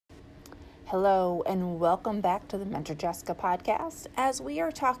Hello and welcome back to the Mentor Jessica podcast as we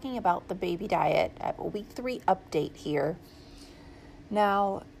are talking about the baby diet. I have a week 3 update here.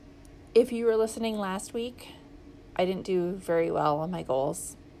 Now, if you were listening last week, I didn't do very well on my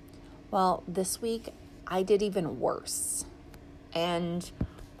goals. Well, this week I did even worse. And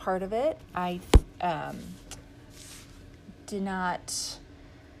part of it, I did not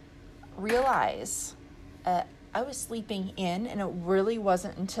realize I was sleeping in, and it really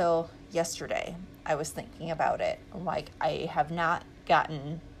wasn't until yesterday I was thinking about it. Like, I have not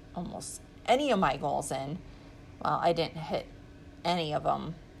gotten almost any of my goals in. Well, I didn't hit any of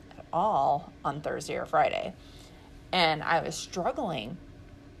them at all on Thursday or Friday. And I was struggling.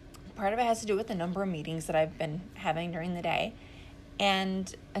 Part of it has to do with the number of meetings that I've been having during the day.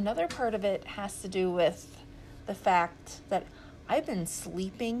 And another part of it has to do with the fact that I've been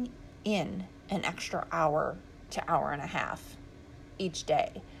sleeping in an extra hour to hour and a half each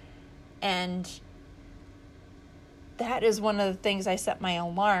day. And that is one of the things I set my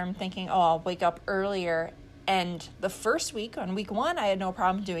alarm thinking, I'll wake up earlier. And the first week, on week 1, I had no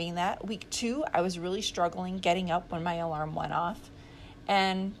problem doing that. Week 2, I was really struggling getting up when my alarm went off.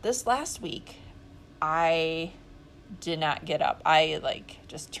 And this last week, I did not get up. I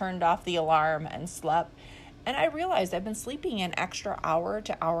just turned off the alarm and slept. And I realized I've been sleeping an extra hour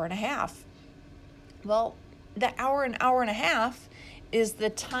to hour and a half. Well, that hour and a half is the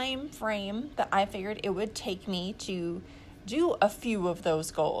time frame that I figured it would take me to do a few of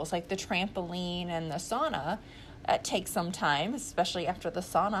those goals, like the trampoline and the sauna. It takes some time, especially after the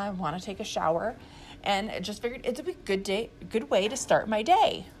sauna. I want to take a shower, and I just figured it's a good way to start my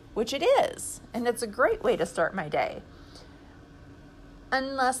day, which it is, and it's a great way to start my day.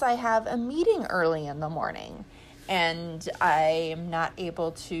 Unless I have a meeting early in the morning, and I am not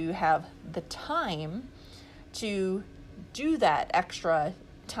able to have the time to do that extra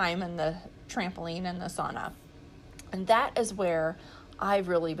time in the trampoline and the sauna. And that is where I've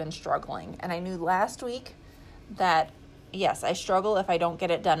really been struggling. And I knew last week that, yes, I struggle if I don't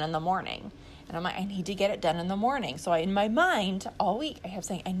get it done in the morning. And I'm like, I need to get it done in the morning. So in my mind all week, I have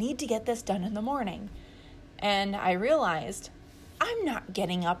saying, I need to get this done in the morning. And I realized I'm not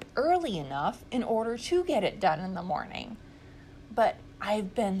getting up early enough in order to get it done in the morning. But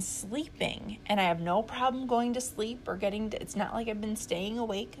I've been sleeping, and I have no problem going to sleep or it's not like I've been staying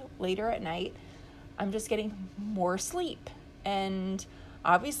awake later at night. I'm just getting more sleep, and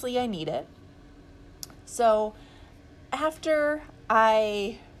obviously I need it. So after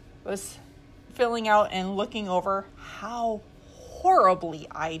I was filling out and looking over how horribly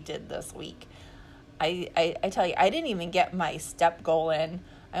I did this week, I tell you, I didn't even get my step goal in.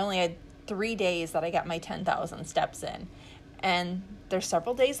 I only had 3 days that I got my 10,000 steps in. And there's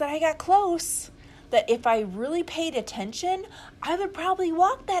several days that I got close, that if I really paid attention, I would probably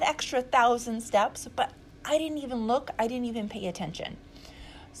walk that extra 1,000 steps, but I didn't even look, I didn't even pay attention.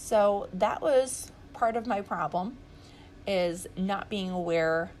 So that was part of my problem, is not being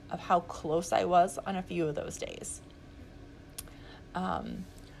aware of how close I was on a few of those days.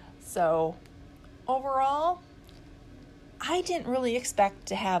 So overall, I didn't really expect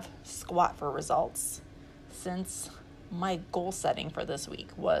to have squat for results, since my goal setting for this week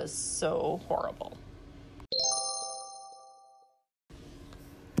was so horrible.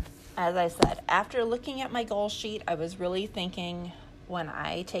 As I said, after looking at my goal sheet, I was really thinking when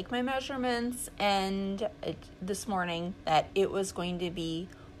I take my measurements and this morning that it was going to be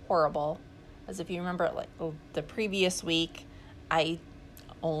horrible. As if you remember, the previous week, I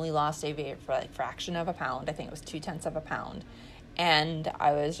only lost a fraction of a pound. I think it was 0.2 of a pound. And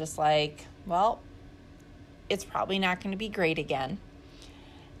I was just like, well, it's probably not going to be great again.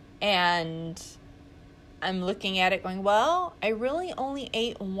 And I'm looking at it going, well, I really only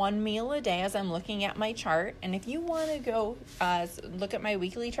ate 1 meal a day as I'm looking at my chart. And if you want to go look at my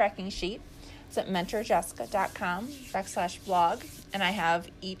weekly tracking sheet, it's at mentorjessica.com/blog. And I have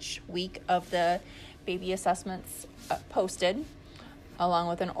each week of the baby assessments posted, along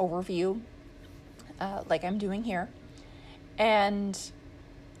with an overview, like I'm doing here. And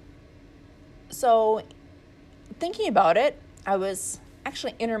so thinking about it, I was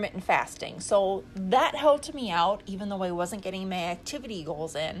actually intermittent fasting. So that helped me out, even though I wasn't getting my activity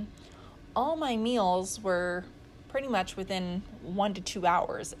goals in. All my meals were pretty much within 1 to 2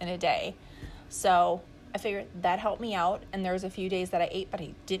 hours in a day. So I figured that helped me out. And there was a few days that I ate, but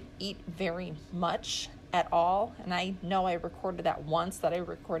I didn't eat very much at all. And I know I recorded that once it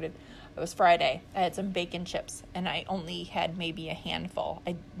was Friday. I had some bacon chips, and I only had maybe a handful.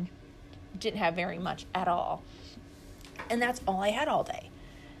 I didn't have very much at all. And that's all I had all day.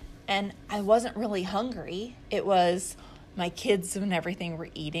 And I wasn't really hungry. It was my kids and everything were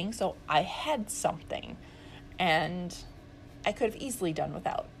eating, so I had something. And I could have easily done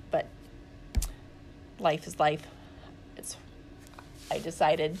without, but life is life. I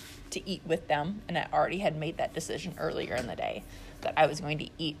decided to eat with them, and I already had made that decision earlier in the day that I was going to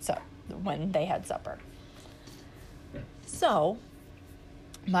eat when they had supper. So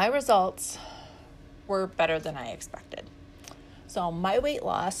my results were better than I expected. So my weight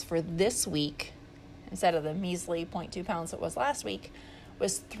loss for this week, instead of the measly 0.2 pounds it was last week,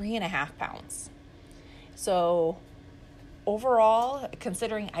 was 3.5 pounds. So overall,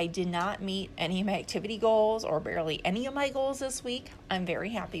 considering I did not meet any of my activity goals or barely any of my goals this week, I'm very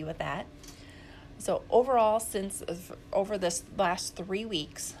happy with that. So overall, over this last 3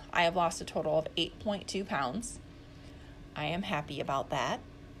 weeks, I have lost a total of 8.2 pounds. I am happy about that.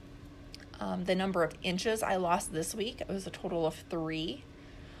 The number of inches I lost this week, it was a total of 3.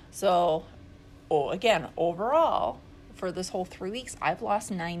 So, again, overall, for this whole 3 weeks, I've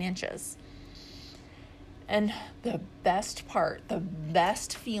lost 9 inches. And the best part, the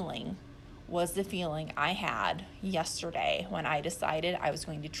best feeling was the feeling I had yesterday when I decided I was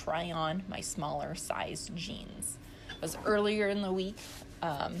going to try on my smaller size jeans. It was earlier in the week.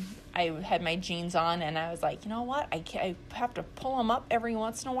 I had my jeans on and I was like, you know what? I have to pull them up every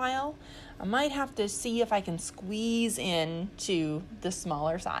once in a while. I might have to see if I can squeeze into the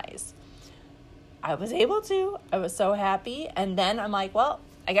smaller size. I was able to. I was so happy. And then I'm like, well,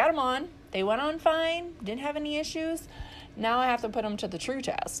 I got them on. They went on fine, didn't have any issues. Now I have to put them to the true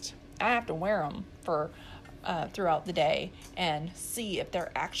test. I have to wear them for throughout the day and see if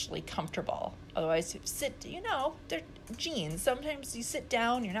they're actually comfortable. Otherwise, they're jeans. Sometimes you sit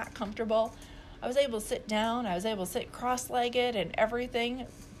down, you're not comfortable. I was able to sit down. I was able to sit cross-legged and everything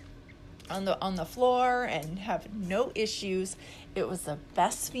on the floor and have no issues. It was the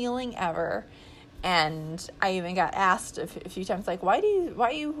best feeling ever. And I even got asked a few times, like, why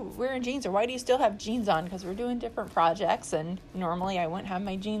are you wearing jeans, or why do you still have jeans on? Because we're doing different projects, and normally I wouldn't have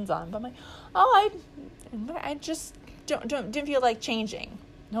my jeans on. But I'm like, I just didn't feel like changing.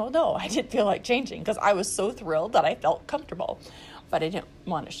 No, I didn't feel like changing because I was so thrilled that I felt comfortable. But I didn't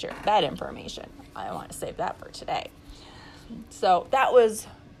want to share that information. I want to save that for today. So that was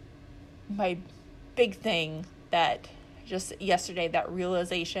my big thing that just yesterday, that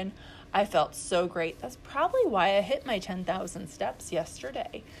realization. I felt so great. That's probably why I hit my 10,000 steps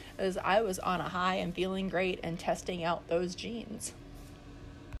yesterday, as I was on a high and feeling great and testing out those jeans.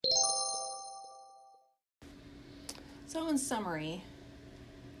 So in summary,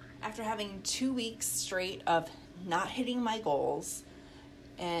 after having 2 weeks straight of not hitting my goals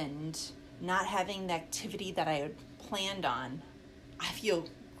and not having the activity that I had planned on, I feel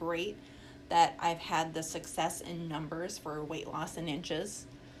great that I've had the success in numbers for weight loss in inches.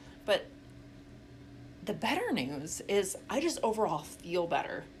 But the better news is I just overall feel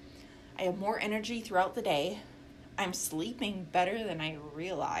better. I have more energy throughout the day. I'm sleeping better than I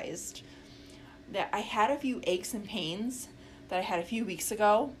realized. That I had a few aches and pains that I had a few weeks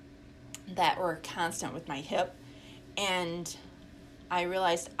ago that were constant with my hip. And I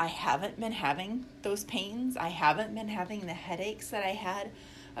realized I haven't been having those pains. I haven't been having the headaches that I had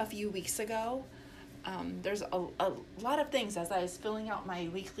a few weeks ago. There's a lot of things as I was filling out my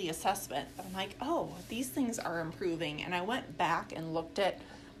weekly assessment. I'm like, oh, these things are improving. And I went back and looked at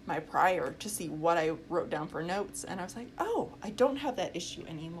my prior to see what I wrote down for notes. And I was like, oh, I don't have that issue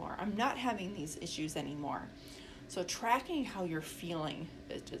anymore. I'm not having these issues anymore. So tracking how you're feeling,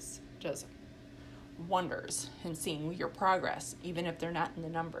 it just does wonders in seeing your progress, even if they're not in the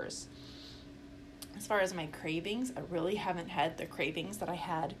numbers. As far as my cravings, I really haven't had the cravings that I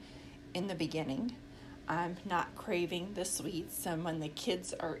had in the beginning. I'm not craving the sweets, and when the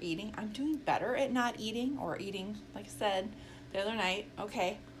kids are eating, I'm doing better at not eating or eating, like I said the other night.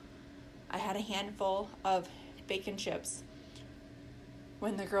 Okay, I had a handful of bacon chips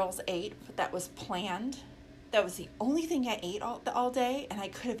when the girls ate, but that was planned. That was the only thing I ate all day, and I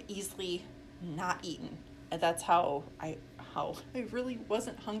could have easily not eaten. And that's how I really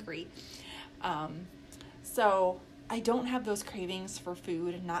wasn't hungry. So I don't have those cravings for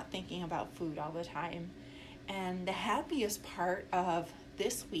food and not thinking about food all the time. And the happiest part of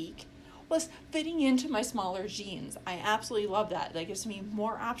this week was fitting into my smaller jeans. I absolutely love that. That gives me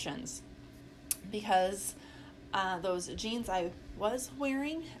more options because those jeans I was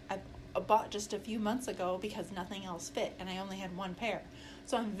wearing, I bought just a few months ago because nothing else fit and I only had one pair.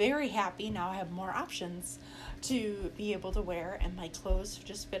 So I'm very happy now I have more options to be able to wear and my clothes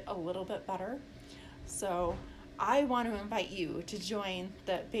just fit a little bit better. So I want to invite you to join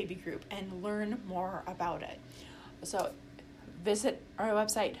the baby group and learn more about it. So visit our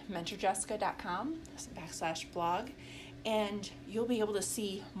website, mentorjessica.com/blog, and you'll be able to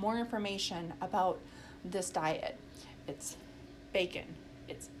see more information about this diet. It's bacon,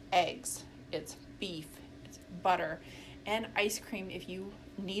 it's eggs, it's beef, it's butter, and ice cream if you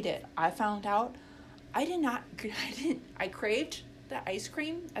need it. I found out I craved the ice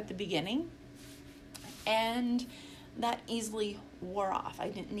cream at the beginning, and that easily wore off. I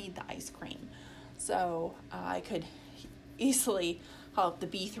didn't need the ice cream. So I could easily call it the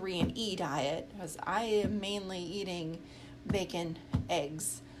B3 and E diet, because I am mainly eating bacon,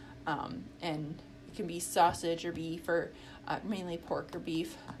 eggs, and it can be sausage or beef, or mainly pork or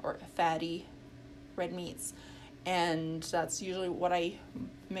beef, or fatty red meats. And that's usually what I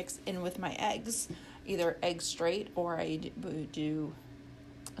mix in with my eggs, either egg straight, or I do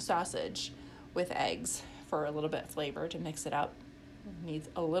sausage with eggs for a little bit of flavor to mix it up. It needs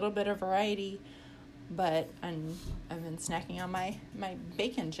a little bit of variety, but I've been snacking on my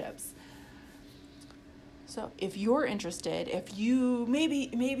bacon chips. So if you're interested, if you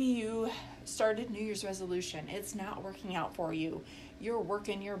maybe you started New Year's resolution, it's not working out for you, you're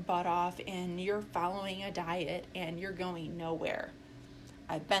working your butt off and you're following a diet and you're going nowhere.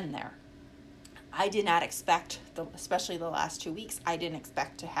 I've been there. I did not expect, especially the last 2 weeks, I didn't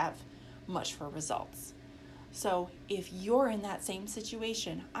expect to have much for results. So if you're in that same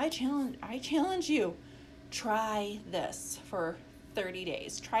situation, I challenge you, try this for 30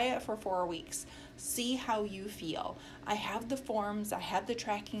 days. Try it for 4 weeks. See how you feel. I have the forms, I have the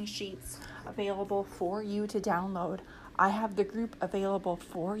tracking sheets available for you to download. I have the group available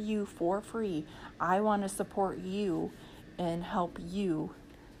for you for free. I want to support you and help you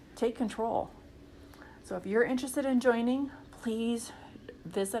take control. So if you're interested in joining, please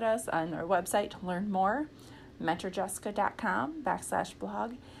visit us on our website to learn more,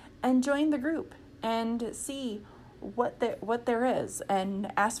 mentorjessica.com/blog, and join the group and see what there is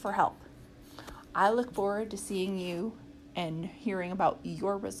and ask for help. I look forward to seeing you and hearing about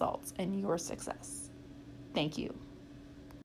your results and your success. Thank you.